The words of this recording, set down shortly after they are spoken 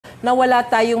na wala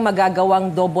tayong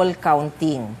magagawang double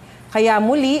counting. Kaya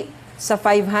muli, sa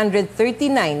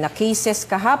 539 na cases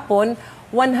kahapon,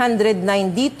 109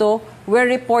 dito were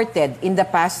reported in the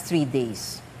past 3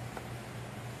 days.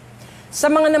 Sa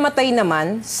mga namatay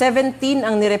naman, 17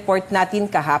 ang nireport natin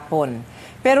kahapon.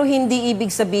 Pero hindi ibig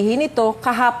sabihin ito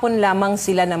kahapon lamang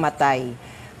sila namatay.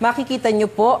 Makikita nyo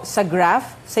po sa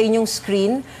graph sa inyong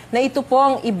screen na ito po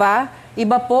ang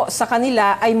iba po sa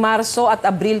kanila ay Marso at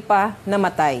Abril pa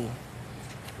namatay.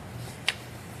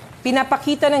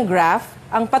 Pinapakita ng graph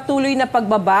ang patuloy na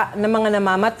pagbaba ng mga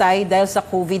namamatay dahil sa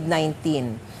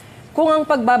COVID-19. Kung ang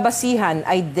pagbabasihan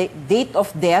ay date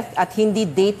of death at hindi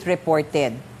date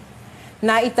reported.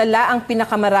 Naitala ang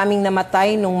pinakamaraming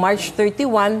namatay noong March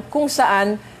 31 kung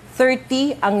saan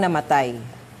 30 ang namatay.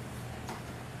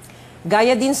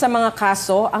 Gaya din sa mga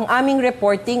kaso, ang aming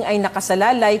reporting ay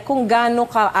nakasalalay kung gaano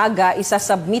kaaga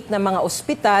isasubmit ng mga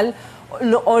ospital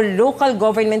o local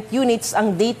government units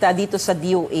ang data dito sa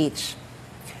DOH.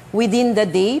 Within the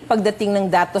day, pagdating ng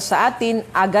datos sa atin,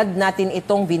 agad natin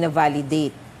itong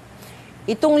binavalidate.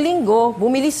 Itong linggo,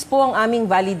 bumilis po ang aming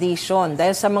validation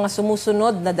dahil sa mga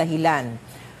sumusunod na dahilan.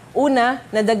 Una,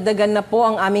 nadagdagan na po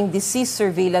ang aming disease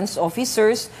surveillance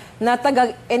officers na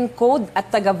taga-encode at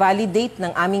taga-validate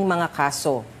ng aming mga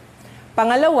kaso.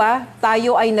 Pangalawa,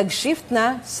 tayo ay nag-shift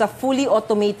na sa fully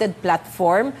automated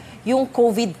platform, yung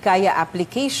COVID Kaya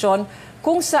application,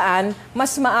 kung saan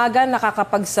mas maaga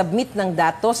nakakapag-submit ng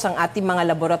datos ang ating mga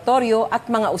laboratorio at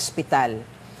mga ospital.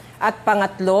 At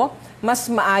pangatlo, mas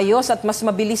maayos at mas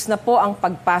mabilis na po ang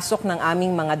pagpasok ng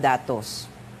aming mga datos.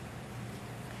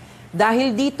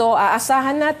 Dahil dito,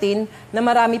 aasahan natin na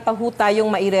marami pa ho tayong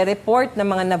maire-report na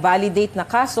mga na-validate na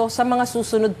kaso sa mga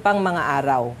susunod pang mga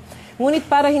araw. Ngunit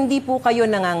para hindi po kayo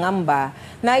nangangamba,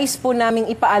 nais po naming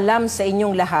ipaalam sa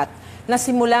inyong lahat na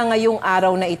simula ngayong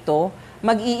araw na ito,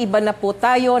 mag-iiba na po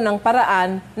tayo ng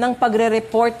paraan ng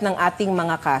pagre-report ng ating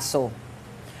mga kaso.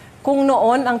 Kung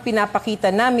noon ang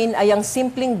pinapakita namin ay ang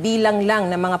simpleng bilang lang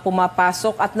ng mga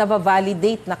pumapasok at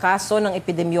nava-validate na kaso ng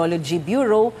Epidemiology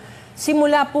Bureau,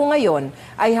 simula po ngayon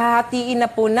ay hahatiin na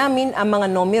po namin ang mga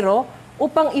numero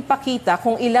upang ipakita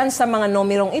kung ilan sa mga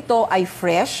numerong ito ay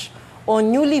fresh o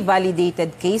newly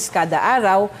validated case kada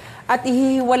araw at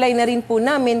ihihiwalay na rin po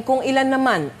namin kung ilan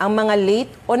naman ang mga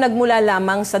late o nagmula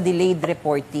lamang sa delayed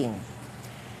reporting.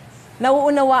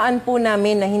 Nauunawaan po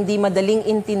namin na hindi madaling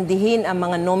intindihin ang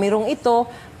mga numerong ito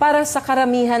para sa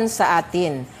karamihan sa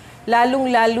atin,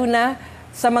 lalong-lalo na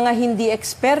sa mga hindi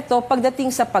eksperto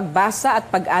pagdating sa pagbasa at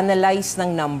pag-analyze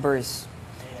ng numbers.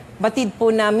 Batid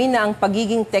po namin na ang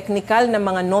pagiging technical ng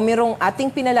mga numerong ating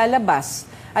pinalalabas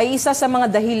ay isa sa mga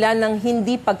dahilan ng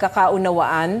hindi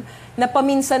pagkakaunawaan na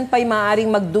paminsan pa'y maaaring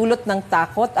magdulot ng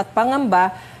takot at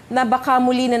pangamba na baka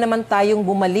muli na naman tayong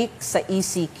bumalik sa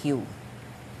ECQ.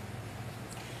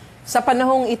 Sa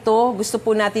panahong ito, gusto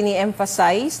po natin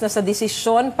i-emphasize na sa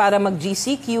desisyon para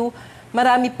mag-GCQ,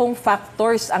 marami pong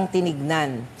factors ang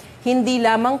tinignan. Hindi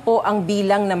lamang po ang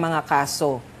bilang ng mga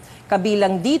kaso.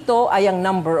 Kabilang dito ay ang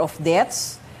number of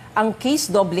deaths, ang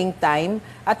case doubling time,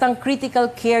 at ang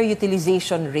critical care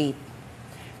utilization rate.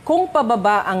 Kung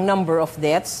pababa ang number of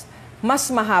deaths, mas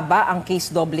mahaba ang case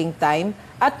doubling time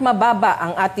at mababa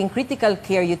ang ating critical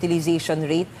care utilization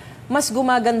rate, mas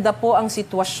gumaganda po ang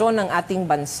sitwasyon ng ating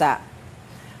bansa.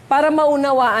 Para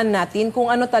maunawaan natin kung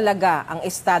ano talaga ang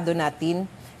estado natin,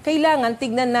 kailangan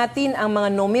tignan natin ang mga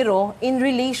numero in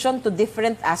relation to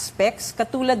different aspects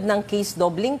katulad ng case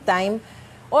doubling time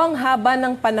o ang haba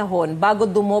ng panahon bago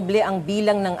dumoble ang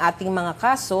bilang ng ating mga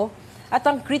kaso at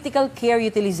ang critical care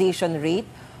utilization rate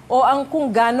o ang kung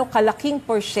gaano kalaking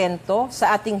porsyento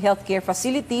sa ating healthcare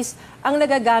facilities ang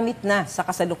nagagamit na sa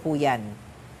kasalukuyan.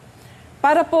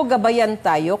 Para po gabayan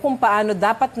tayo kung paano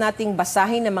dapat nating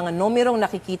basahin ang mga numerong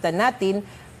nakikita natin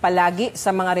palagi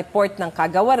sa mga report ng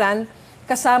kagawaran,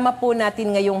 kasama po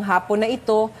natin ngayong hapon na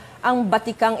ito ang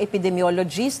batikang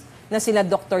epidemiologist na sina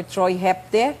Dr. Troy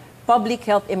Hepte, public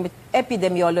health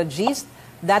epidemiologist,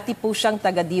 dati po siyang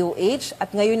taga-DOH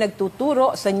at ngayon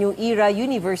nagtuturo sa New Era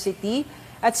University,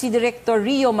 at si Director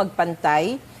Rio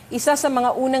Magpantay, isa sa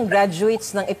mga unang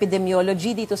graduates ng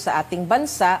epidemiology dito sa ating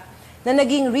bansa na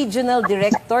naging regional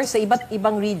director sa iba't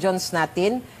ibang regions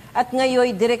natin at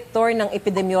ngayon director ng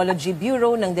Epidemiology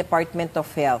Bureau ng Department of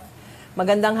Health.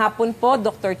 Magandang hapon po,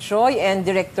 Dr. Troy and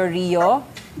Director Rio.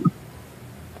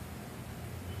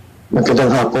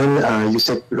 Magandang hapon,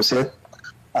 Yusek Rosette.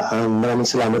 Maraming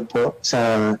salamat po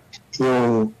sa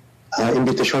iyong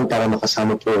imbitasyon para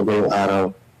makasama po ngayong araw.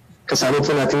 Kasama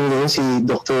po natin ngayon si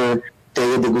Dr.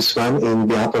 Teo de Guzman in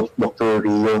behalf of Dr.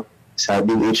 Rio sa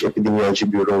DOH Epidemiology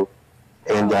Bureau.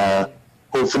 And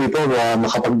hopefully po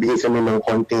makapagbigay kami ng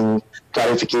konting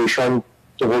clarification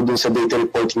tungkol dun sa data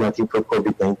reporting natin for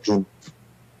COVID-19.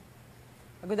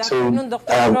 Good afternoon, Dr.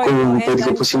 Troy. Kung pwede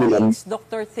ko po simulan,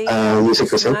 Dr. Thea Yusek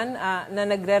Rosette, na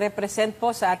nagre-represent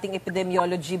po sa ating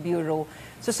Epidemiology Bureau.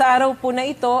 So sa araw po na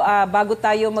ito, bago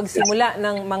tayo magsimula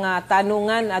ng mga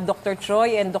tanungan, Dr.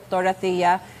 Troy and Dr.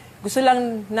 Thea, gusto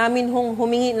lang namin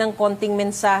humingi ng konting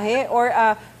mensahe or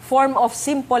form of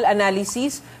simple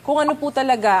analysis kung ano po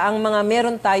talaga ang mga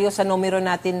meron tayo sa numero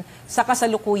natin sa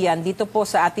kasalukuyan dito po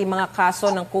sa ating mga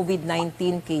kaso ng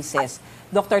COVID-19 cases.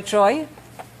 Dr. Troy?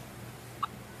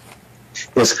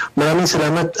 Yes, maraming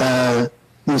salamat,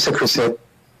 Yusek Rosette.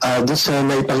 Doon sa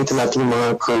naipakita natin yung mga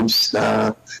curves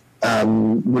na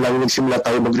mula nung nagsimula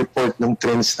tayo mag-report ng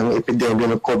trends ng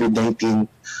epidemya ng COVID-19,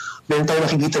 meron tayo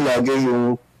nakikita lagi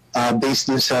yung based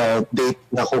dun sa date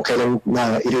na kung kailan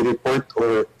na i-report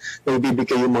or na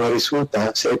ibibigay yung mga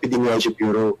resulta sa Epidemiology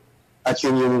Bureau. At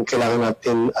yun yung kailangan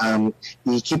natin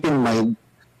i-keep in mind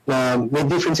na may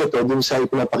difference ito dun sa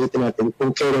ipinapakita natin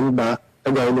kung kailan ba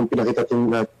kagaya ng pinakita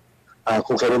natin na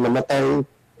kung kailan namatay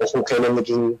o kung kailan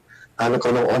naging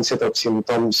nagkaroon ng onset of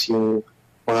symptoms yung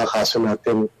mga kaso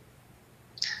natin.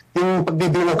 Yung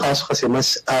pagbibigay ng kaso kasi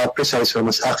mas precise or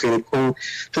mas accurate kung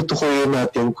tutukuyin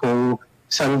natin kung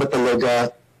saan ba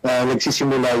talaga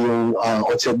nagsisimula yung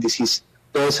onset disease.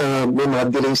 Dahil sa may mga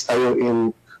delays tayo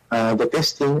in the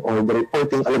testing or the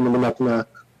reporting, alam naman natin na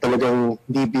talagang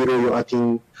di biro yung ating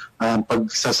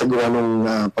pagsasagawa ng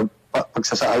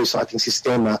pagsasaayos sa ating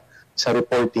sistema sa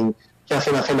reporting.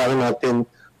 Kaya kailangan natin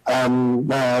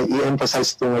na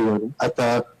i-emphasize ito ngayon at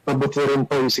mabuti rin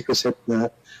po yung Rosette na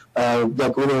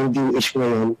gagawin ng DOH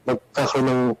ngayon, magkakaroon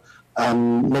ng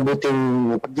mabuting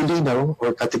pagdilinaw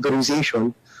or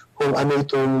categorization kung ano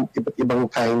itong iba't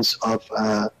ibang kinds of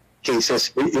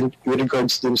cases in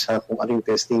regards dun sa kung ano yung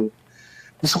testing.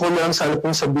 Gusto ko lang sana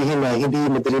pong sabihin na hindi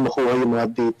madali makuha yung mga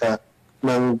data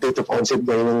ng date of onset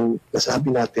gaya ng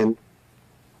nasabi natin.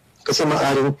 Kasi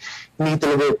maaaring hindi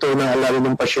talaga ito naalala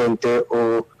ng pasyente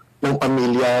o ng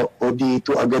pamilya o di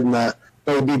ito agad na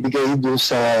ibibigay dun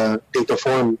sa data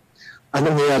form.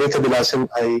 Anong nangyayari kadalasan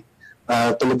ay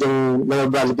talagang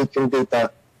na-validate yung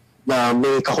data na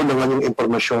may kakulangan yung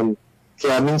impormasyon.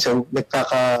 Kaya minsan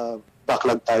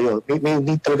nagkaka-backlog tayo. May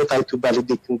need talaga tayo to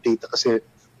validate yung data kasi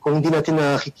kung hindi natin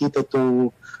nakikita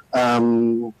itong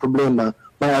problema,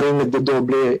 maaaring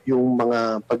nagdodoble yung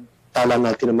mga pagtala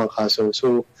natin ng mga kaso.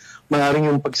 So,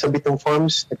 maaaring yung pagsabit ng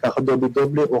forms,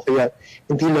 nagkakadoble-doble o kaya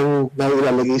hindi lang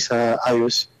nailalagay sa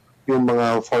ayos yung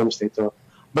mga forms nito.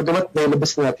 Bagamat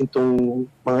nailabas natin itong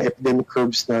mga epidemic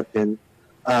curves natin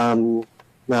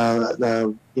na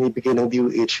binibigay ng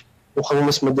DOH, mukhang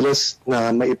mas madalas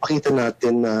na maipakita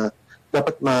natin na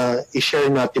dapat ma-share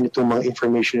natin itong mga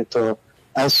information ito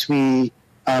as we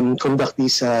conduct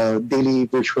these daily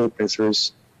virtual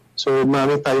pressers. So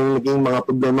marami tayong naging mga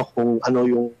problema kung ano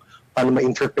yung paano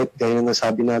ma-interpret gaya na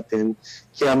nasabi natin.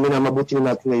 Kaya minamabuti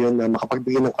na natin ngayon na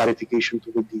makapagbigay ng clarification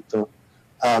tungkol dito.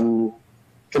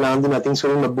 Kailangan din natin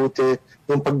sunod mabuti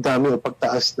yung pagdami o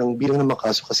pagtaas ng bilang ng mga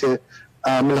kaso kasi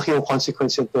malaki yung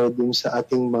consequence nito dun sa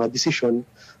ating mga decision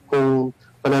kung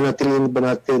pananatiliin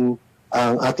ba natin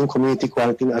ang ating community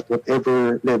quarantine at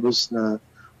whatever levels na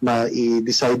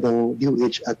ma-decide ng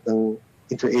DOH at ng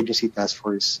Interagency Task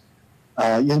Force.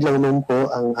 Yun lang naman po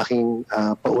ang aking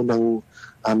paunang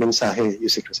mensahe,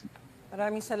 Yusek Rosette.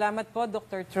 Maraming salamat po,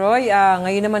 Dr. Troy.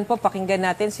 Ngayon naman po, pakinggan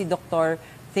natin si Dr.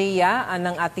 Thea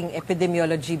ng ating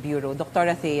Epidemiology Bureau.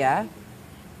 Dr. Thea.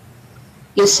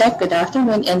 Yusek, good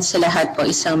afternoon, and sa lahat po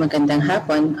isang magandang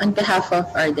hapon. On behalf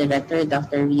of our Director,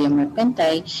 Dr. Ria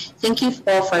Mercantay, thank you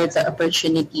po for the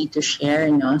opportunity to share.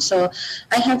 So,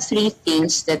 I have 3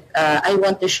 things that I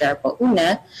want to share po.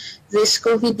 Una, this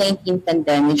COVID-19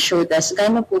 pandemic showed us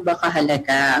gaano po ba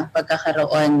kahalaga ang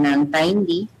pagkakaroon ng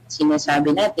timely,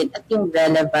 sinasabi natin, at yung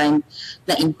relevant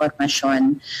na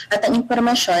impormasyon. At ang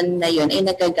impormasyon na yun ay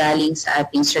nagagaling sa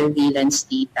ating surveillance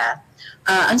data.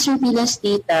 Ang surveillance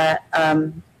data,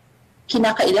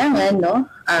 kinakailangan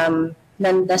na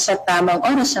nasa tamang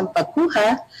oras ang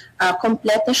pagkuha,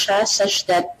 kompleto siya such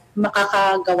that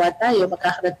magkakaroon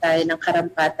tayo ng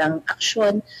karampatang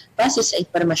aksyon base sa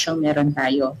impormasyong meron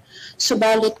tayo.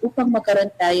 Subalit upang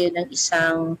magkaroon tayo ng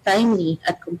isang timely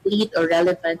at complete or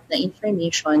relevant na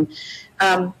information,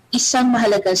 isang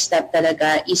mahalagang step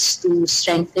talaga is to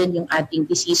strengthen yung ating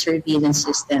disease surveillance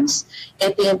systems.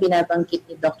 Ito yung binabanggit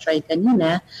ni Dr. Troy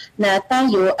kanina na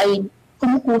tayo ay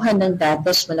kumukuha ng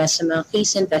datos mula sa mga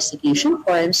case investigation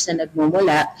forms na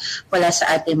nagmumula mula sa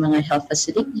ating mga health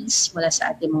facilities, mula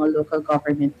sa ating mga local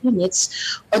government units,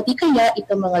 o di kaya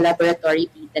itong mga laboratory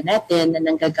data natin na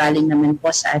nanggagaling naman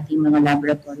po sa ating mga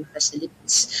laboratory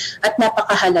facilities. At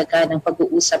napakahalaga ng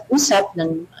pag-uusap-usap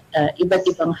ng iba't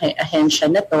ibang ahensya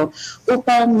na to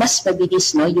upang mas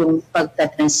mabilis yung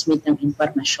pagtatransmit ng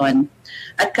impormasyon.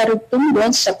 At karugtong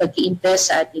doon sa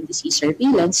pag-i-invest sa ating disease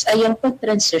surveillance ay ang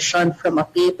pag-transition from a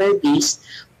paper-based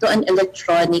to an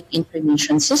electronic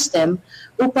information system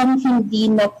upang hindi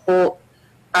na po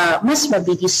mas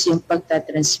mabilis yung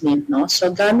pagtatransmit. No?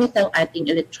 So gamit ang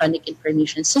ating electronic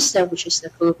information system, which is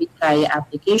the COVID-Kaya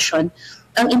application,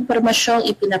 ang impormasyong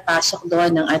ipinapasok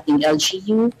doon ng ating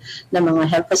LGU, ng mga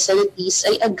health facilities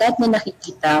ay agad na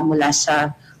nakikita mula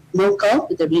sa local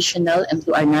to the regional and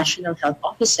to our national health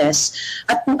offices,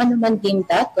 at kung ano man ding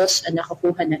datos ang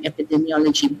nakukuha ng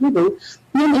Epidemiology Bureau,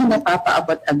 yun ay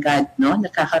napapaabot agad, no?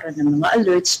 Nakakaroon ng mga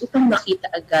alerts upang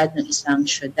makita agad ng isang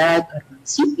syudad o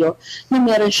munisipyo na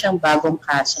meron siyang bagong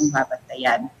kasong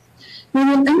babantayan.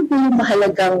 Ngayon, ano po yung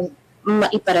mahalagang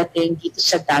maiparating dito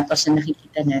sa datos na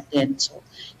nakikita natin? So,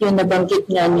 yung nabanggit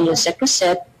nga ni Sec.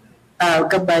 Rosette,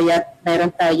 gabayat, mayroon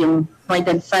tayong more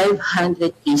than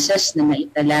 500 cases na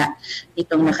naitala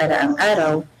itong nakaraang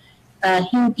araw.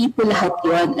 Hindi po lahat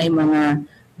yun ay mga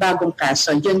bagong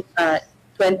kaso. Yun,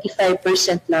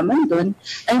 25% lamang doon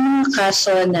ay mga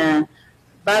kaso na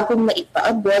bagong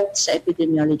maipaabot sa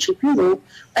Epidemiology Bureau,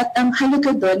 at ang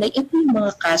halaga doon ay ito yung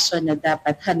mga kaso na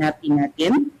dapat hanapin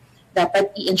natin, dapat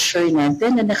i-ensure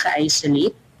natin na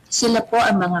naka-isolate. Sila po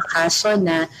ang mga kaso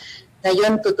na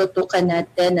ngayon tututukan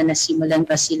natin na nasimulan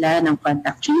pa sila ng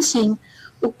contact tracing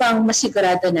upang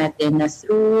masigurado natin na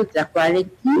through the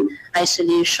quarantine,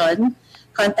 isolation,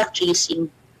 contact tracing,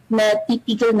 na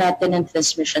titigil natin ang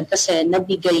transmission kasi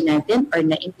nabigay natin or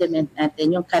na-implement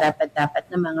natin yung karapat-dapat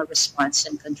na mga response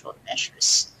and control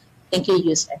measures. Thank you,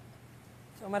 Yusef.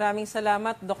 So maraming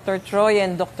salamat, Dr. Troy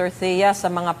and Dr. Thea, sa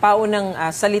mga paunang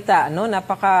salita. No?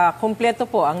 Napaka-kumpleto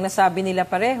po ang nasabi nila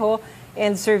pareho,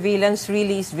 and surveillance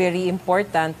really is very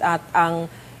important, at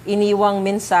ang iniwang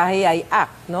mensahe ay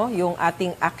ACT, no? Yung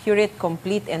ating accurate,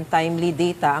 complete, and timely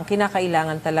data ang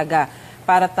kinakailangan talaga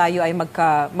para tayo ay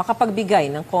makapagbigay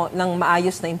ng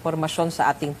maayos na impormasyon sa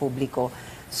ating publiko.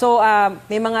 So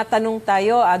may mga tanong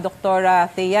tayo, Dr.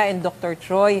 Thea and Dr.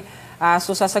 Troy.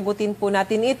 So sasagutin po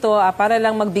natin ito para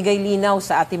lang magbigay linaw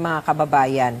sa ating mga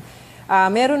kababayan.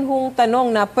 Meron hong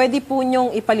tanong na pwede po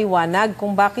nyong ipaliwanag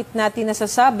kung bakit natin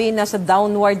nasasabi na sa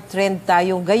downward trend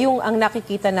tayo, gayong ang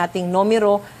nakikita nating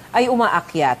numero ay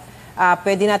umaakyat.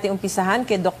 Pwede natin umpisahan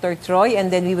kay Dr. Troy and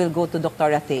then we will go to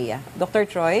Dr. Thea. Dr.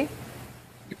 Troy?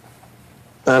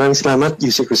 Maraming salamat,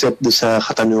 Yusek Rosette, doon sa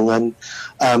katanungan.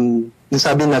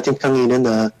 Nasabi natin kanina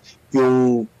na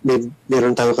yung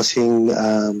meron tayo kasing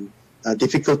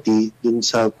difficulty dun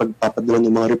sa pagpapadala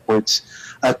ng mga reports,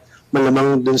 at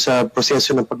malamang dun sa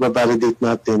proseso ng pag-validate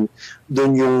natin,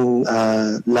 dun yung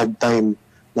lag time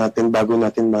natin bago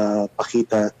natin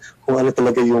mapakita kung ano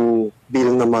talaga yung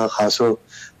bilang ng mga kaso.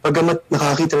 Pagkamat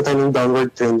nakakita na tayo ng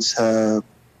downward trend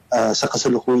sa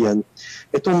kasalukuyan,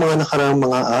 itong mga nakaraang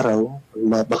mga araw,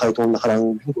 baka itong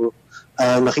nakaraang linggo,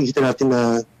 nakikita natin na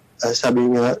sabi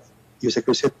nga Yusek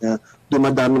Rosette na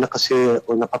dumadami na kasi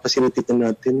o napapacilitate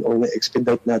natin o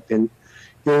na-expedite natin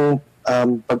yung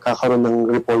pagkakaroon ng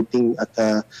reporting, at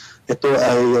ito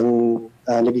ay yung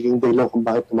nagiging dahilan kung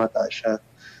bakit tumataas siya.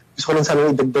 Gusto ko lang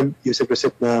sana idagdag, Yusek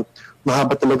Rosette, na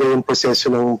mahaba talaga yung proseso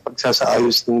ng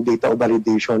pagsasaayos ng data o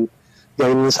validation.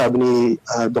 Gaya ng sabi ni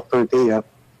Dr. Thea,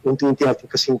 unti-unti natin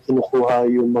kasing kinukuha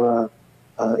yung mga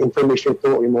information ito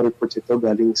o yung mga reports ito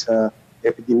galing sa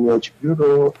Epidemiology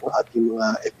Bureau, ang ating mga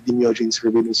Epidemiology and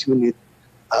Surveillance Unit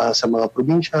sa mga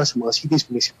probinsya, sa mga cities,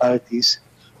 municipalities.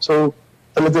 So,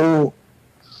 talagang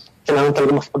kailangan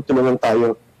talaga makipagtulungan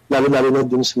tayo, lalo-lalo na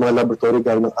dun sa mga laboratory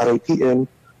gaya ng RITM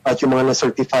at yung mga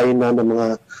na-certify na ng mga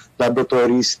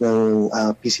laboratories ng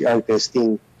PCR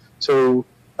testing. So,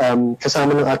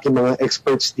 kasama ng ating mga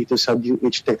experts dito sa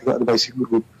DOH Technical Advisory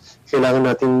Group,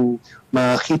 kailangan natin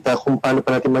makita kung paano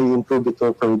pa natin ma-improve ito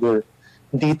further.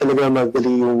 Hindi talaga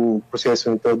madali yung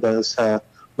proseso nito dahil sa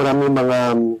maraming mga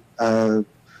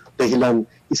dahilan.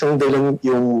 Isang dahilan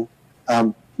yung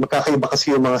magkakaiba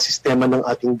kasi yung mga sistema ng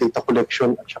ating data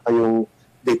collection at saka yung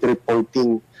data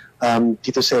reporting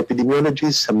dito sa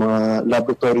epidemiologists, sa mga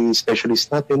laboratory specialists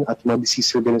natin at mga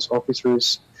disease surveillance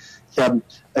officers. Kaya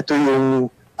ito yung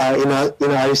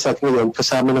inaayos natin ngayon.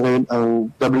 Kasama na ngayon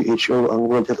ang WHO, ang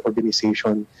World Health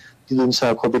Organization, dun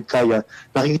sa COVID-Kaya.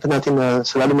 Nakikita natin na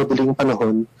sa lalo madaling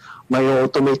panahon, may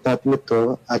automate natin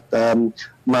ito at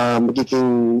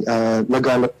magiging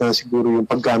naganap na siguro yung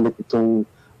paggamit itong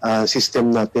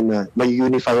system natin na may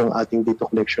unify ang ating data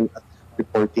collection at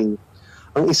reporting.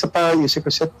 Ang isa pa, Yusek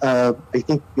Rosette, I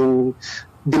think yung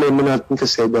dilemma natin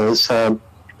kasi dahil sa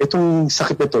itong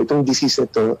sakit na ito, itong disease na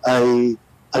ito ay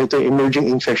ito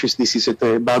emerging infectious disease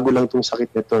ito, bago lang itong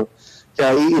sakit na ito.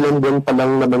 Kaya ilang buwan pa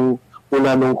lang naman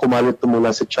mula nung kumalat ito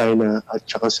mula sa China at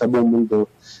saka sa buong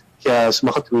mundo. Kaya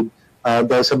sumakatwid,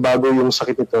 dahil sa bago yung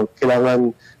sakit nito,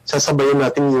 kailangan sasabayan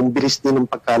natin yung bilis din ng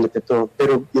pagkalat nito.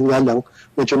 Pero yun nga lang,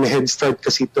 medyo may head start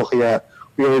kasi ito, kaya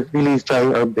we are really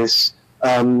trying our best.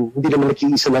 Hindi naman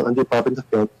nag-iisa lang ang Department of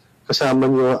Health. Kasama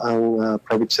nyo ang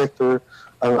private sector,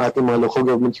 ang ating mga local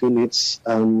government units,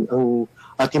 ang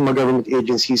ating mga government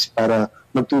agencies para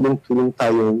magtulong-tulong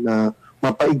tayo na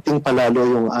mapaigting palalo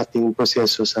yung ating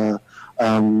proseso sa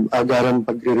agaran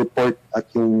pagre-report at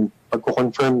yung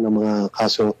pagko-confirm ng mga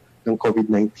kaso ng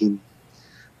COVID-19.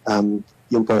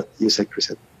 Yun po, Yusek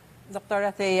Rosette. Dr.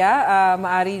 Athea,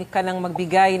 maaari ka nang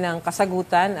magbigay ng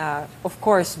kasagutan, of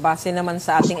course, base naman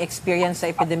sa ating experience sa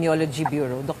Epidemiology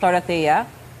Bureau. Dr. Athea?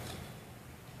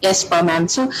 Yes po, ma'am.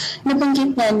 So,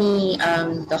 nabanggit na ni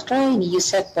Dr. ni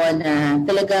Yusek po na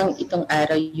talagang itong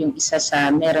araw yung isa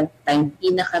sa meron tayong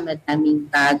pinakamadaming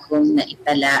bagong na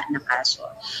itala na kaso.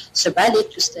 Subalit,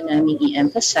 gusto namin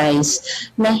i-emphasize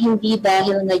na hindi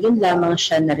dahil ngayon lamang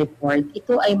siya na-report,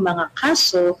 ito ay mga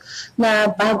kaso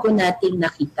na bago nating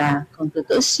nakita. Kung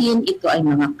tutuusin, ito ay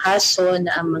mga kaso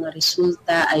na ang mga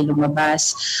resulta ay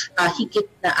lumabas higit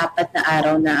na 4 na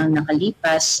araw na ang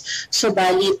nakalipas.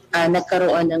 Subalit,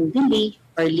 nagkaroon ng delay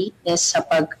or lateness sa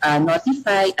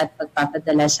pag-notify at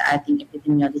pagpapadala sa ating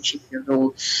Epidemiology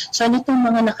Bureau. So nitong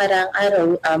mga nakaraang araw,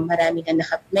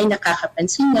 may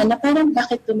nakakapansin na parang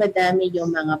bakit dumadami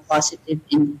yung mga positive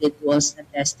individuals na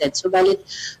tested. Subalit,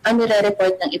 ang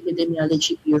nire-report ng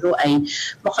Epidemiology Bureau ay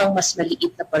mukhang mas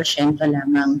maliit na porsyento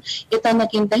lamang. Ito ang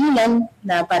naging dahilan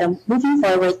na parang moving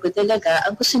forward ko talaga,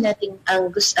 ang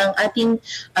ating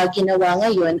ginawa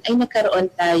ngayon ay nagkaroon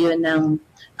tayo ng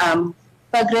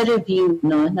pagre-review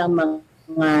ng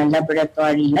mga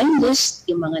laboratory line list,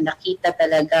 yung mga nakita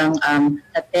talagang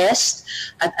na-test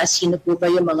at sino po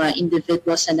ba yung mga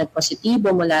individuals na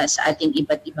nagpositibo mula sa ating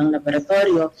iba't ibang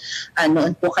laboratorio.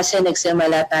 Noon po kasi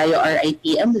nagsimula tayo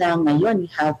RITM lang, ngayon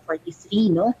we have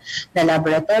 43 na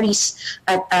laboratories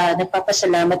at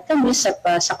nagpapasalamat kami sa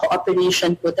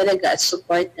cooperation po talaga at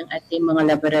support ng ating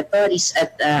mga laboratories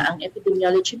at ang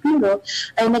Epidemiology Bureau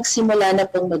ay nagsimula na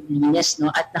pong maglinis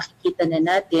at nakikita na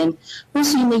natin kung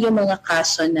sino yung mga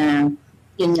kaso na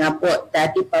yun nga po,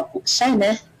 dati pa po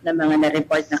sana na mga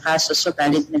na-report na kaso,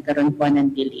 subalit nagkaroon po ng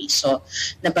delay. So,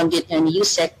 nabanggit nga ni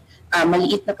Yusek,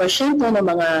 maliit na porsyento ng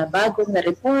mga bagong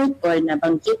na-report or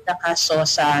nabanggit na kaso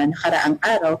sa nakaraang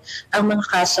araw, ang mga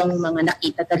kasong mga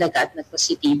nakita talaga at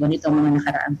nagpositibo nitong mga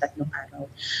nakaraang 3 araw.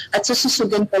 At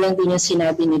sususugan pa lang din yung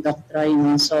sinabi ni Dr. Roy.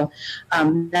 So,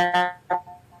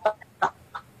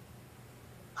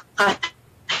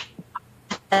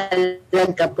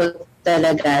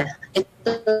 talaga ito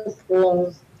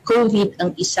pong COVID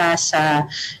ang isa sa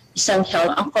isang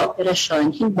health ang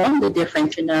cooperasyon among the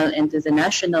different regional and the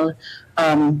national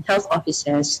health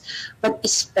offices, but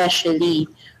especially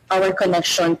our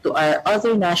connection to our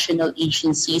other national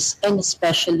agencies and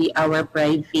especially our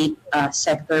private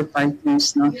sector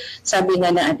partners. Sabi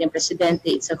nga ng ating presidente,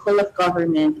 it's a whole of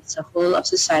government, it's a whole of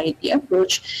society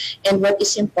approach, and what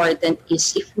is important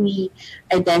is if we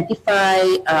identify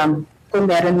kung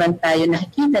meron man tayo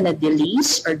nakikita na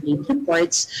delays or late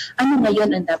reports, ano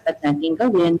ngayon ang dapat natin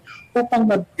gawin upang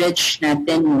ma-bridge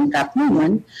natin yung gap na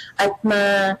yun at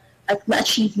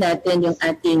ma-achieve natin yung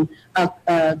ating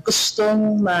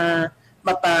gustong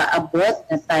mapaabot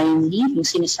na timely, yung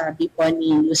sinasabi po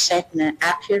ni Yusek na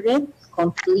accurate,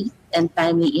 complete, and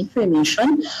timely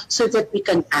information so that we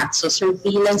can act. So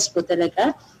surveillance po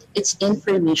talaga, it's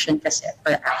information kasi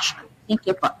for action. Thank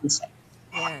you po, Yusek.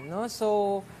 Yeah,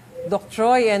 so Dr.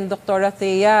 Troy and Dr.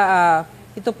 Athea,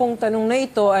 ito pong tanong na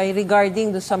ito ay regarding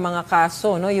do sa mga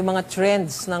kaso, yung mga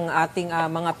trends ng ating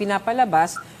mga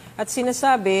pinapalabas. At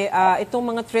sinasabi,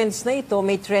 itong mga trends na ito,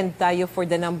 may trend tayo for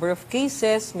the number of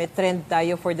cases, may trend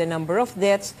tayo for the number of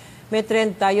deaths, may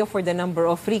trend tayo for the number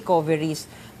of recoveries.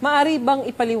 Maari bang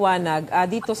ipaliwanag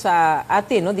dito sa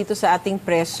atin, dito sa ating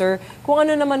presser, kung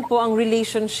ano naman po ang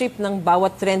relationship ng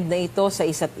bawat trend na ito sa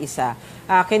isa't isa?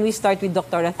 Can we start with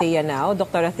Dr. Athea now?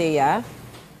 Dr. Athea?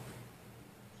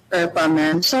 Sure po,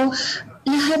 ma'am. So,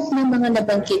 lahat ng mga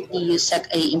nabanggit ni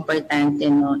Yusek ay importante.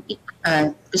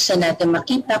 Gusto natin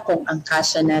makita kung ang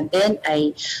kaso natin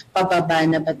ay pababa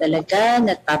na ba talaga,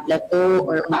 nagpa-plateau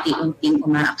or unti-unting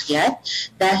umaakyat.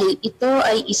 Dahil ito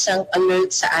ay isang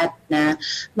alert sa atin na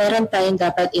meron tayong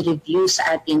dapat i-review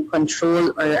sa ating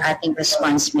control or ating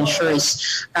response measures.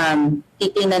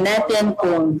 Titingnan natin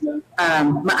kung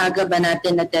maaga ba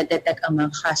natin na-detect ang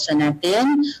mga kaso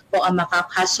natin, kung ang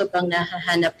makakaso bang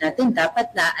nahahanap natin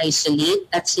dapat na-isolate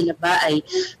at sila ba ay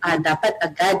dapat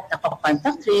agad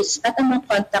nakakontact trace at ang mga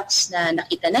contacts na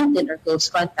nakita natin or close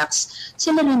contacts,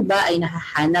 sila rin ba ay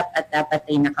nahahanap at dapat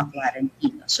ay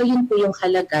naka-quarantine. So yun po yung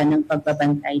halaga ng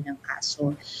pagbabantay ng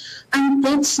kaso. Ang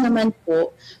deaths naman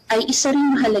po ay isa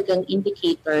rin mahalagang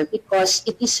indicator because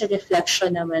it is a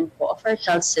reflection naman po of our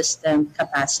health system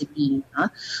capacity.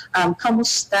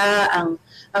 Kamusta ang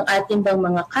ating bang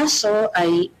mga kaso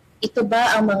ay ito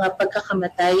ba ang mga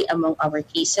pagkakamatay among our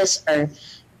cases or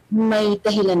may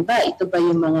dahilan ba? Ito ba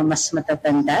yung mga mas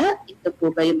matatanda? Ito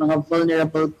po ba yung mga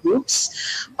vulnerable groups?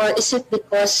 Or is it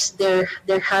because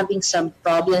they're having some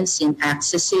problems in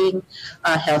accessing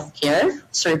healthcare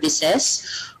services?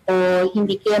 O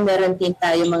hindi kaya meron din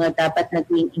tayo mga dapat na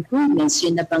gawing improvements?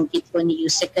 Yun nabanggit po ni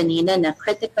Yusek kanina na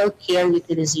critical care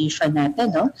utilization natin,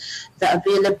 no? The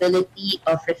availability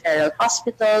of referral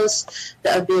hospitals,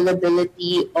 the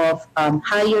availability of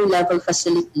higher level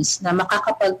facilities na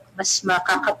mas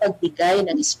makakapagbigay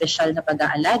ng espesyal na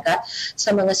pag-aalaga sa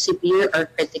mga severe or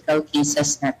critical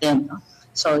cases natin, no?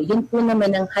 So, yun po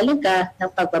naman ang halaga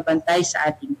ng pagbabantay sa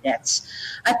ating deaths.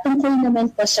 At tungkol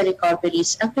naman po sa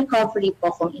recoveries, ang recovery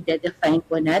po kung i-define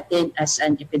po natin as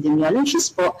an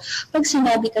epidemiologist po, pag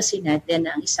sinabi kasi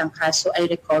natin na ang isang kaso ay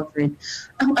recovered,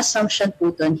 ang assumption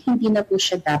po doon, hindi na po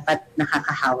siya dapat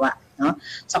nakakahawa. No?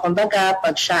 So kumbaga,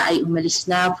 pag siya ay umalis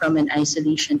na from an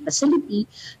isolation facility,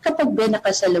 kapag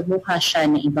nakasalamuha siya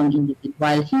ng ibang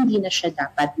individual, hindi na siya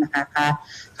dapat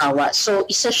nakakahawa. So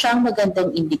isa siyang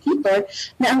magandang indicator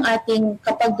na ang ating,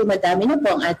 kapag dumadami na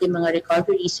po ang ating mga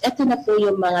recoveries, ito na po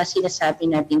yung mga sinasabi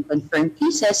nating confirmed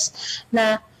cases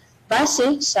na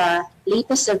base sa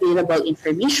latest available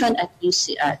information at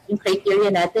yung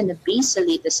criteria natin na base sa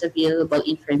latest available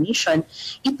information,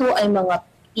 ito ay mga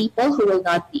people who will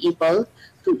not be able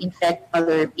to infect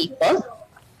other people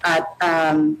at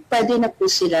pwede na po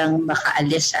silang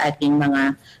makaalis sa ating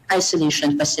mga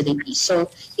isolation facilities. So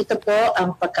ito po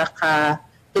ang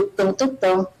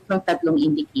pagkakatugtong-tugtong ng tatlong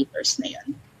indicators na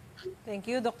yan. Thank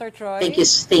you, Dr. Troy.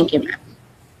 Thank you, ma'am.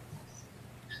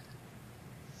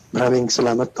 Maraming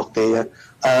salamat, Dr. Thea.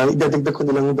 Idadagdag ko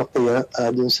na lang, Dr. Thea,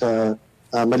 dun sa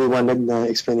maliwanag na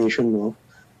explanation mo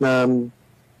na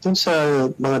dun sa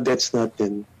mga deaths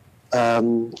natin,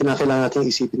 kinakailangan natin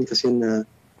isipin kasi na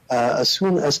as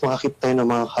soon as makakita tayo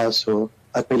ng mga kaso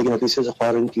at may ligyan natin sila sa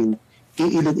quarantine,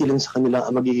 iilid-ilin sa kanila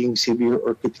ang magiging severe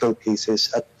or critical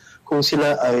cases. At kung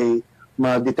sila ay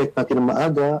ma-detect natin ng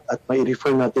maaga at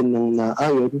mai-refer natin ng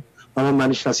naayon,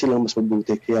 mamamanage na silang mas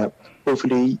mabuti. Kaya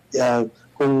hopefully,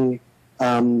 kung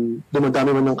dumadami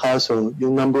man ng kaso,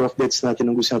 yung number of deaths natin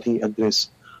ang gusto natin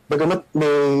i-address. Bagamat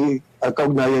may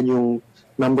kaugnayan yung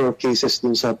number of cases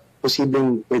dun sa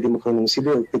posibleng pwede magkaroon ng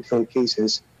severe critical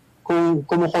cases, kung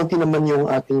kumukonti naman yung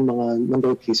ating mga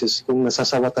number of cases, kung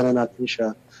nasasawatan na natin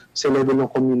siya sa level ng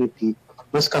community,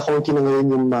 mas kakaunti na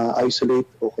ngayon yung ma-isolate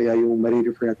o kaya yung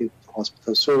ma-refer natin sa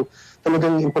hospital. So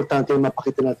talagang importante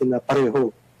mapakita natin na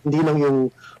pareho. Hindi lang yung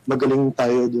magaling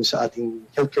tayo dun sa ating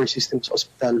healthcare system sa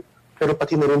hospital, pero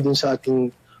pati na rin dun sa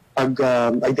ating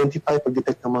pag-identify,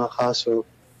 pag-detect ng mga kaso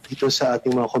dito sa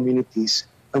ating mga communities,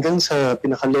 hanggang sa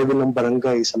pinaka-level ng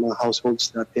barangay sa mga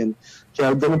households natin.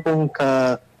 Kaya ganun pong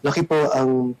laki po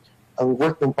ang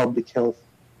work ng public health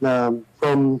na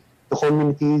from the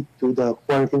community to the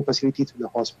quarantine facility to the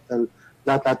hospital,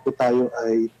 lahat po tayo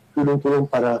ay tulong-tulong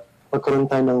para magkaroon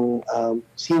tayo ng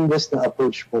seamless na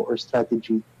approach po or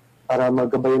strategy para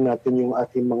magabayan natin yung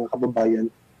ating mga kababayan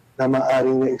na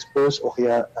maaring na-expose o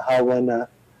kaya nahawa na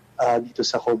dito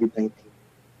sa COVID-19.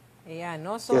 Ayan,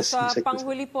 no? So Yes, sa exactly.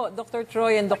 panghuli po, Dr.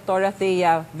 Troy and Dr.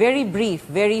 Thea, very brief,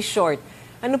 very short.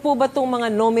 Ano po ba itong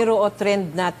mga numero o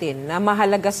trend natin na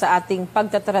mahalaga sa ating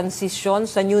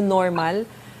pagtatransisyon sa new normal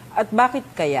at bakit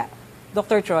kaya?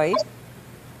 Dr. Troy?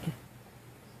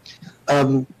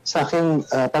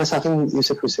 Para sa akin,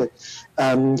 Yusek Rosette,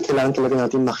 kailangan talaga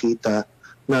natin makita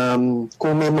na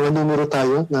kung may mga numero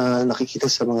tayo na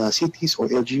nakikita sa mga cities o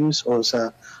LGUs o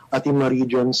sa ating mga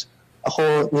regions,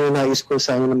 ako ninanais ko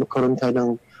sana na magkaroon tayo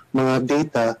ng mga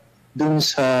data dun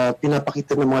sa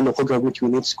pinapakita ng mga local government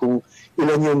units kung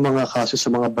ilan yung mga kaso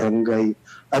sa mga barangay.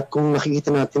 At kung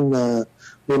nakikita natin na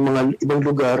may mga ibang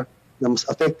lugar na mas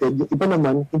affected, yung iba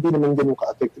naman, hindi naman ganun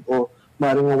ka-affected o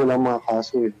maaaring nga walang mga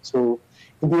kaso eh. So,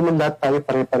 hindi man lahat tayo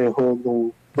pare-pareho ng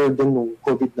burden ng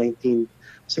COVID-19.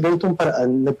 Sa ganitong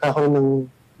paraan, nagkakaroon ng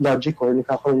logic or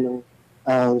nagkakaroon ng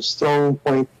strong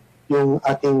point yung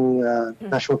ating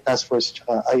National Task Force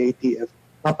at IATF.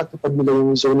 Mapatupad nila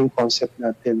yung zoning concept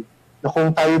natin na kung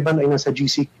tayo ba ay nasa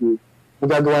GCQ,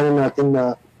 magagawa na natin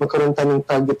na magkaroon tayo ng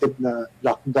targeted na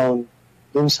lockdown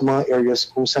dun sa mga areas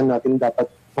kung saan natin dapat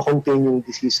ma-contain yung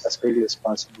disease as early as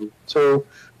possible. So,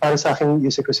 para sa akin,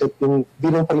 Yusek Rosette, yung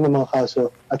bilang pa rin ng mga kaso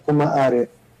at kung maaari,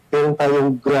 meron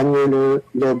tayong granular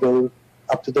level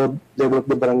up to the level of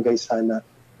the barangay sana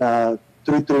na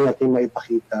tuloy-tuloy natin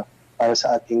maipakita para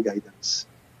sa ating guidance.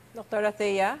 Dr.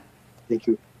 Athea? Thank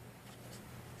you.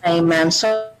 Hi, ma'am. So,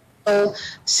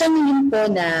 sa ngayon po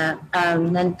na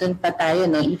nandun pa tayo,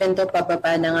 no, even though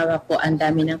pababa na nga po ang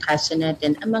dami ng kaso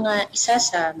natin, ang mga isa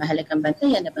sa mahalagang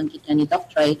bantayan na banggit nga ni Dr.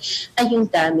 Troy ay yung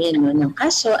dami ng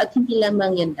kaso at hindi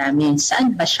lamang yung dami.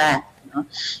 Saan ba siya? No?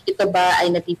 Ito ba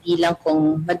ay nabibilang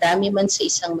kung madami man sa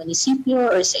isang munisipyo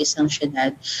or sa isang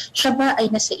syudad? Siya ba ay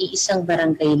nasa iisang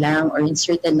barangay lang or in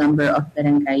certain number of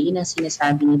barangay? Yun ang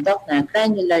sinasabi ni Doc na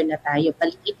granular na tayo,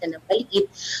 paligid na ng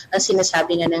paligid. Ang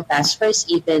sinasabi nga ng task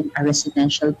force, even a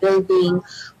residential building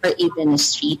or even a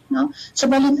street. No?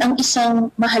 So balit ang isang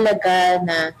mahalaga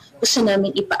na gusto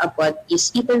namin ipaabot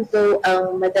is even though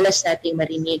ang madalas nating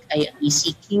marinig ay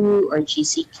ECQ or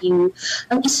GCQ,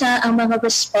 ang mga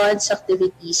response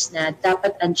activities na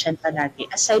dapat andyan palagi,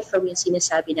 aside from yung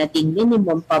sinasabi natin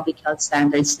minimum public health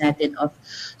standards natin of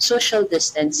social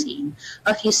distancing,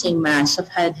 of using masks, of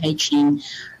hand hygiene,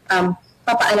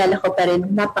 papaalala ko pa rin,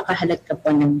 napakahalaga po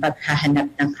ng paghahanap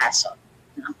ng kaso.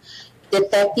 No?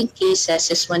 Detecting cases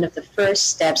is one of the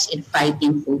first steps in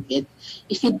fighting COVID.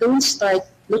 If you don't start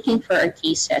looking for our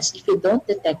cases, if you don't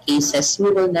detect cases, we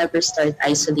will never start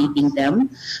isolating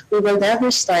them. We will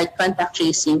never start contact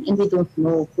tracing, and we don't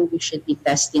know who we should be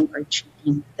testing or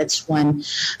treating. That's one.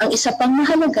 Ang isa pang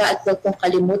mahalaga at huwag pong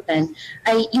kalimutan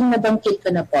ay yung nabanggit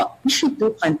ko na po, we should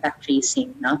do contact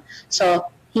tracing. No? So,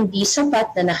 hindi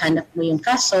sapat na nahanap mo yung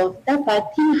kaso,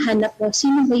 dapat hinahanap mo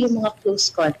sino ba yung mga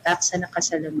close contacts na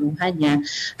nakasalamuhan niya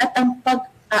at ang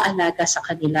pag-aalaga sa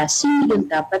kanila, sino yung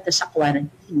dapat na sa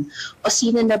quarantine o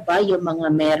sino na ba yung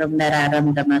mga merong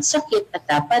nararamdaman sakit at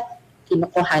dapat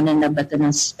kinukuhanan na ba ito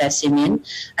ng specimen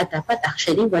at dapat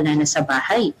actually wala na sa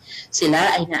bahay.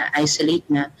 Sila ay na-isolate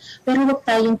na. Pero huwag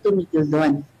tayong tumigil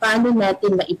doon. Paano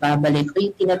natin maibabalik o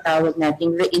yung tinatawag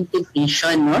nating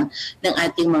reintegration ng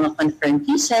ating mga confirmed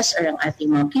cases or ang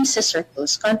ating mga cases or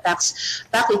close contacts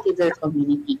back into their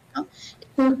community. No?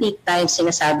 It will take time,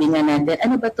 sinasabi nga natin,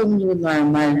 ano ba itong new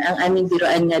normal? Ang aming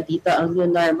biruan nga dito, ang new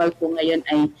normal po ngayon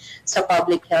ay sa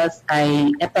public health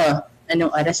ay ito,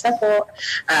 anong oras na po,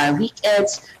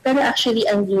 weekends. Pero actually,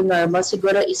 ang new normal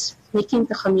siguro is making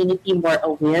the community more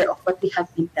aware of what we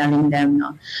have been telling them.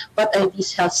 No? What are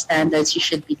these health standards you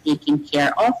should be taking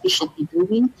care of, you should be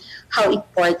doing, how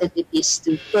important it is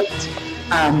to put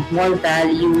more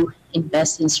value,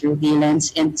 invest in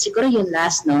surveillance. And siguro yung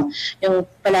last, yung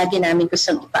palagi namin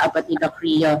gustong ipaabot ni Doc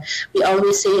Rio, we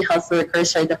always say health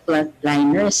workers are the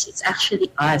frontliners. It's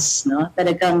actually us.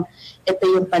 Talagang ito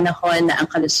yung panahon na ang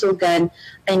kalusugan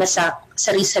ay nasa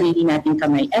sarili-sarili nating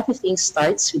kamay. Everything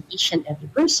starts with each and every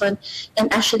person, and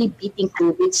actually beating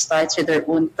COVID starts with their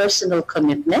own personal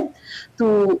commitment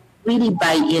to really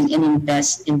buy in and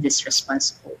invest in this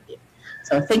response to COVID.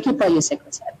 So thank you po, Yusek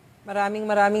Rosette.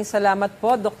 Maraming salamat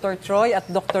po, Dr. Troy at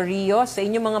Dr. Rio, sa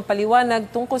inyong mga paliwanag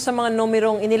tungkol sa mga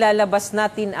numerong inilalabas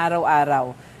natin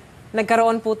araw-araw.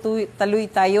 Nagkaroon po tuloy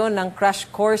tayo ng crash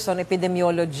course on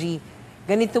epidemiology.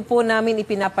 Ganito po namin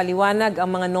ipinapaliwanag ang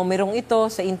mga numerong ito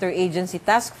sa Interagency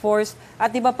Task Force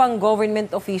at iba pang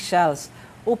government officials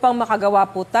upang makagawa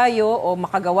po tayo o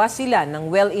makagawa sila ng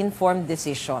well-informed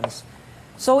decisions.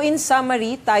 So in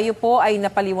summary, tayo po ay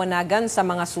napaliwanagan sa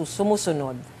mga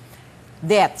sumusunod.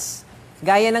 Deaths.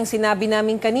 Gaya ng sinabi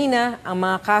namin kanina, ang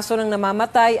mga kaso ng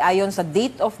namamatay ayon sa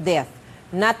date of death,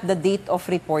 not the date of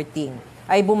reporting,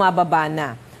 ay bumababa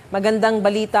na. Magandang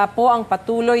balita po ang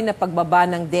patuloy na pagbaba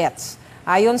ng deaths.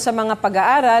 Ayon sa mga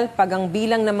pag-aaral, pag ang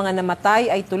bilang ng mga namatay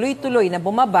ay tuloy-tuloy na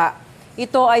bumaba,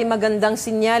 ito ay magandang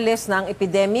sinyales na ang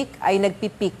epidemic ay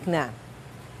nagpipik na.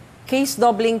 Case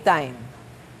doubling time.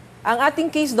 Ang ating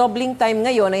case doubling time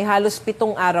ngayon ay halos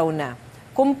 7 araw na.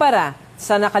 Kumpara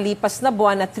sa nakalipas na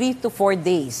buwan na 3 to 4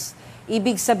 days.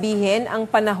 Ibig sabihin, ang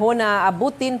panahon na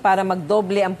aabutin para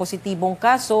magdoble ang positibong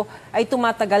kaso ay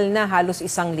tumatagal na halos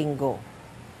 1 linggo.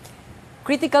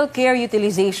 Critical care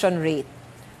utilization rate.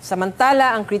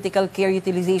 Samantala, ang critical care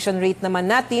utilization rate naman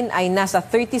natin ay nasa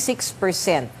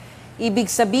 36%.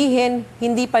 Ibig sabihin,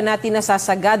 hindi pa natin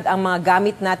nasasagad ang mga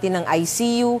gamit natin ng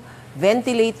ICU,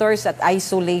 ventilators at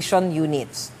isolation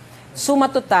units. Suma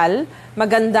total,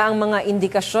 maganda ang mga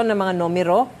indikasyon ng mga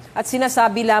numero at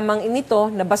sinasabi lamang inito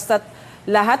na basta't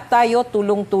lahat tayo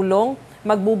tulong-tulong,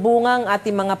 magbubunga ang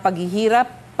ating mga paghihirap,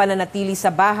 pananatili sa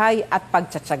bahay at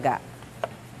pagtsatsaga.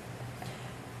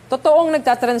 Totoong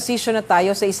nagtatransition na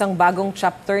tayo sa isang bagong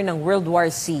chapter ng World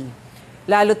War C.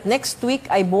 Lalo't next week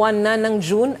ay buwan na ng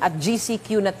June at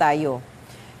GCQ na tayo.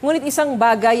 Ngunit isang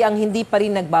bagay ang hindi pa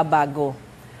rin nagbabago.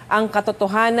 Ang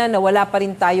katotohanan na wala pa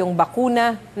rin tayong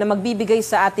bakuna na magbibigay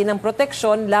sa atin ng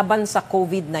proteksyon laban sa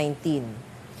COVID-19.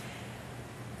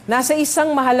 Nasa isang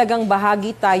mahalagang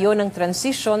bahagi tayo ng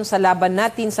transition sa laban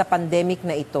natin sa pandemic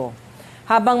na ito.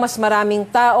 Habang mas maraming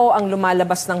tao ang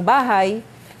lumalabas ng bahay,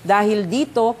 dahil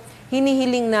dito,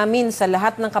 hinihiling namin sa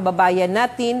lahat ng kababayan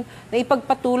natin na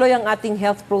ipagpatuloy ang ating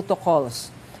health protocols,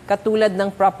 katulad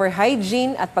ng proper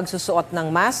hygiene at pagsusuot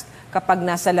ng mask kapag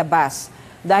nasa labas,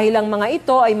 dahil ang mga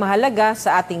ito ay mahalaga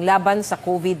sa ating laban sa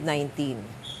COVID-19.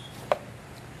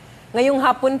 Ngayong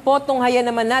hapon po, tunghayan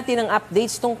naman natin ang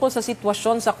updates tungkol sa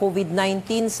sitwasyon sa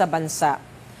COVID-19 sa bansa.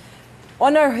 On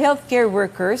our healthcare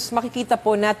workers, makikita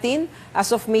po natin,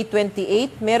 as of May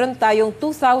 28, meron tayong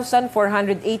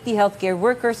 2,480 healthcare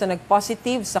workers na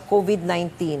nag-positive sa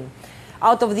COVID-19.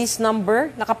 Out of this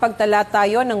number, nakapagtala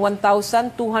tayo ng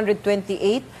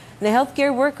 1,228 na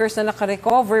healthcare workers na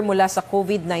nakarecover mula sa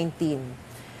COVID-19.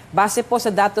 Base po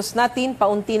sa datos natin,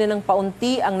 paunti na ng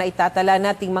paunti ang naitatala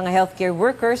nating mga healthcare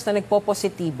workers na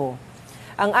nagpo-positibo.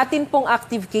 Ang atin pong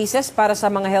active cases para sa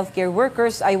mga healthcare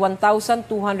workers ay 1,221.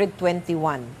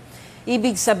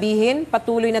 Ibig sabihin,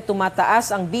 patuloy na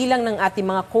tumataas ang bilang ng ating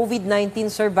mga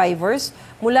COVID-19 survivors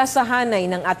mula sa hanay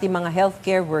ng ating mga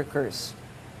healthcare workers.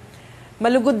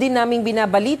 Malugod din naming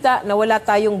binabalita na wala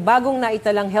tayong bagong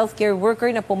naitalang healthcare worker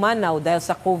na pumanaw dahil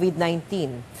sa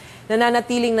COVID-19.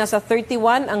 Nananatiling nasa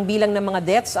 31 ang bilang ng mga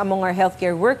deaths among our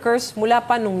healthcare workers mula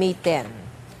pa noong May 10.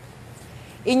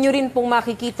 Inyo rin pong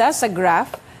makikita sa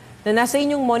graph na nasa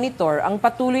inyong monitor ang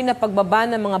patuloy na pagbaba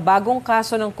ng mga bagong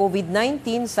kaso ng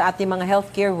COVID-19 sa ating mga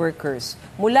healthcare workers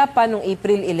mula pa noong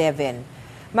April 11.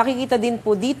 Makikita din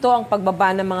po dito ang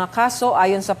pagbaba ng mga kaso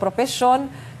ayon sa propesyon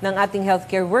ng ating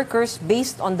healthcare workers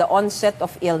based on the onset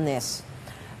of illness.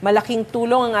 Malaking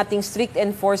tulong ang ating strict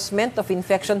enforcement of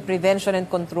infection prevention and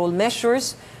control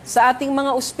measures sa ating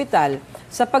mga ospital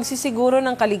sa pagsisiguro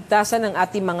ng kaligtasan ng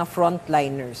ating mga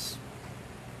frontliners.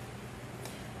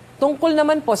 Tungkol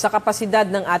naman po sa kapasidad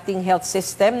ng ating health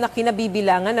system na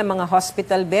kinabibilangan ng mga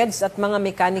hospital beds at mga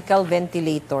mechanical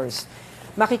ventilators.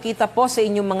 Makikita po sa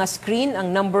inyong mga screen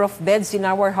ang number of beds in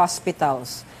our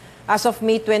hospitals. As of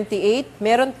May 28,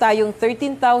 meron tayong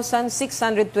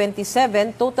 13,627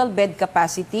 total bed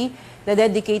capacity na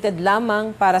dedicated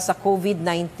lamang para sa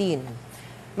COVID-19.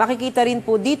 Makikita rin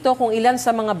po dito kung ilan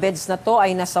sa mga beds na to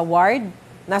ay nasa ward,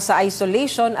 nasa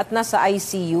isolation at nasa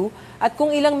ICU at kung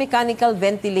ilang mechanical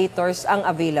ventilators ang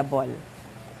available.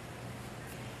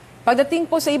 Pagdating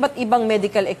po sa iba't ibang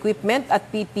medical equipment at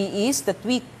PPEs that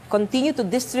we continue to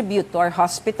distribute to our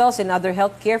hospitals and other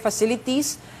healthcare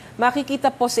facilities,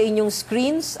 makikita po sa inyong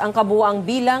screens ang kabuuang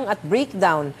bilang at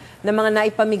breakdown ng mga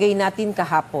naipamigay natin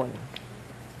kahapon.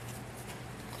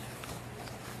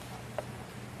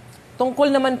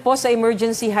 Tungkol naman po sa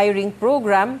emergency hiring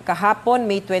program, kahapon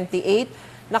May 28,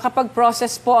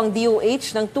 nakapag-process po ang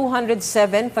DOH ng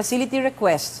 207 facility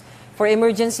requests for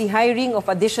emergency hiring of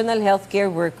additional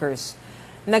healthcare workers.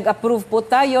 Nag-approve po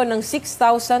tayo ng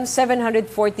 6,749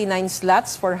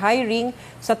 slots for hiring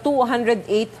sa 208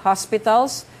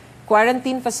 hospitals,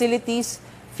 quarantine facilities,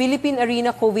 Philippine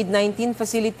Arena COVID-19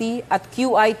 facility at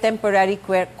QI Temporary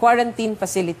Quarantine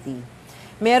Facility.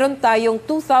 Meron tayong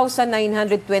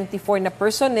 2,924 na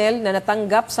personnel na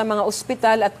natanggap sa mga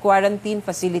ospital at quarantine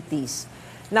facilities.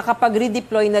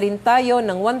 Nakapag-redeploy na rin tayo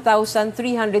ng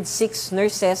 1,306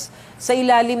 nurses sa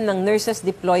ilalim ng Nurses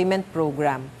Deployment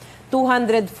Program.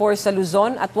 204 sa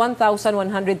Luzon at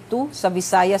 1,102 sa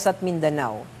Visayas at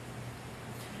Mindanao.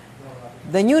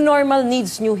 The new normal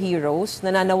needs new heroes,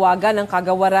 nananawagan ng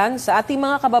kagawaran sa ating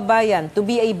mga kababayan to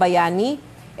be a bayani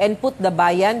and put the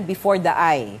bayan before the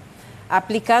eye.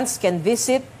 Applicants can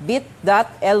visit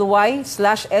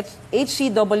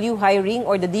bit.ly/HCW hiring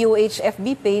or the DOH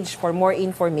FB page for more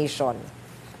information.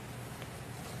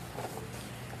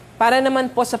 Para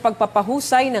naman po sa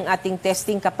pagpapahusay ng ating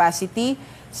testing capacity,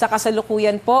 sa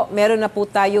kasalukuyan po, meron na po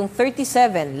tayong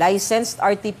 37 licensed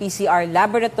RT-PCR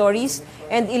laboratories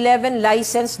and 11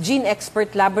 licensed gene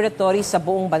expert laboratories sa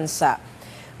buong bansa.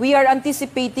 We are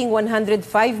anticipating 105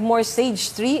 more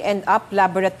stage 3 and up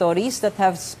laboratories that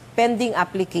have pending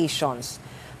applications.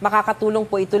 Makakatulong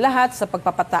po ito lahat sa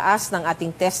pagpapataas ng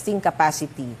ating testing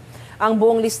capacity. Ang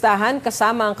buong listahan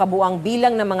kasama ang kabuang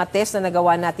bilang ng mga test na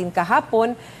nagawa natin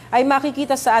kahapon ay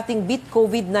makikita sa ating Beat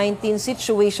COVID-19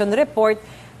 Situation Report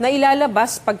na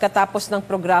ilalabas pagkatapos ng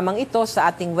programang ito sa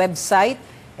ating website,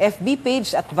 FB page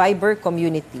at Viber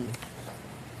community.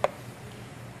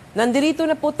 Nandirito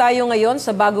na po tayo ngayon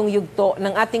sa bagong yugto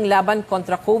ng ating laban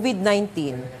kontra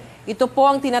COVID-19. Ito po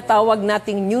ang tinatawag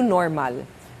nating new normal.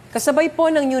 Kasabay po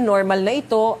ng new normal na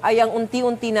ito ay ang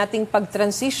unti-unti nating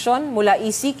pag-transition mula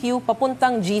ECQ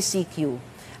papuntang GCQ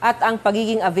at ang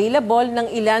pagiging available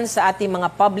ng ilan sa ating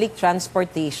mga public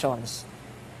transportations.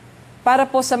 Para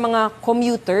po sa mga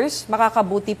commuters,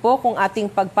 makakabuti po kung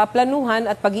ating pagpaplanuhan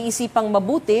at pag-iisipang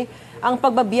mabuti ang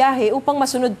pagbabiyahe upang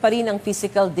masunod pa rin ang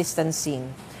physical distancing.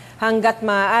 Hanggat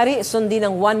maaari, sundin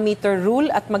ang 1-meter rule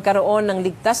at magkaroon ng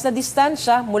ligtas na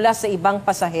distansya mula sa ibang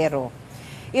pasahero.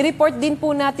 I-report din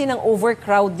po natin ang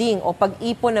overcrowding o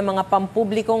pag-ipon ng mga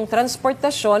pampublikong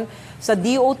transportasyon sa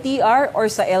DOTR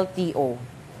or sa LTO.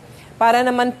 Para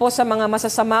naman po sa mga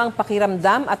masasama ang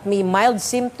pakiramdam at may mild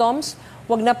symptoms,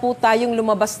 huwag na po tayong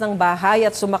lumabas ng bahay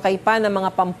at sumakay pa ng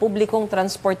mga pampublikong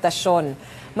transportasyon.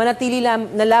 Manatili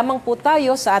na lamang po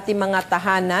tayo sa ating mga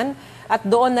tahanan at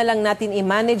doon na lang natin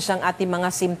i-manage ang ating mga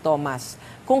simptomas.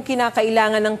 Kung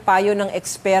kinakailangan ng payo ng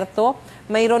eksperto,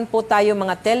 mayroon po tayo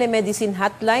mga telemedicine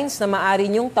hotlines na maaari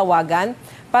niyong tawagan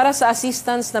para sa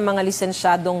assistance ng mga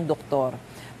lisensyadong doktor.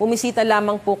 Bumisita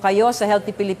lamang po kayo sa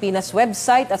Healthy Pilipinas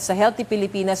website at sa Healthy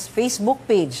Pilipinas Facebook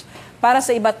page para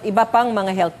sa iba't iba pang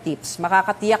mga health tips.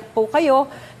 Makakatiyak po kayo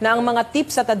na ang mga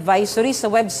tips at advisories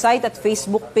sa website at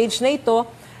Facebook page na ito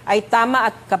ay tama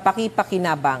at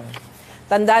kapaki-pakinabang.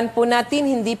 Tandaan po natin,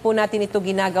 hindi po natin ito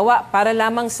ginagawa para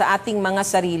lamang sa ating mga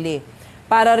sarili.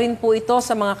 Para rin po ito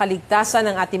sa mga kaligtasan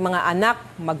ng ating mga anak,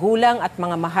 magulang at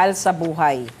mga mahal sa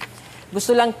buhay.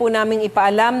 Gusto lang po naming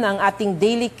ipaalam na ang ating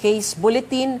daily case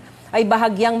bulletin ay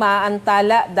bahagyang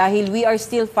maaantala dahil we are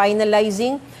still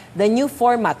finalizing the new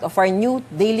format of our new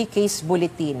daily case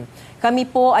bulletin. Kami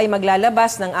po ay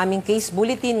maglalabas ng aming case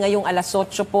bulletin ngayong alas 8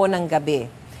 po ng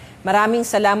gabi. Maraming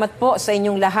salamat po sa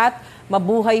inyong lahat.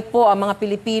 Mabuhay po ang mga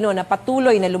Pilipino na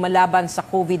patuloy na lumalaban sa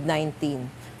COVID-19.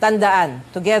 Tandaan,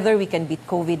 together we can beat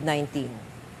COVID-19.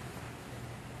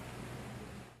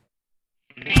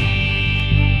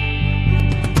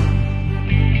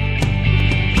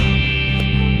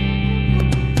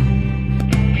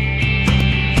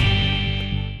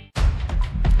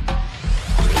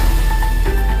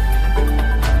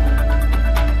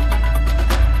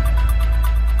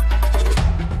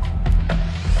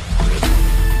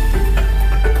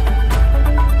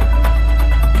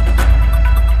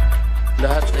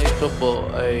 Lahat na ito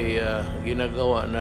po ay ginagawa na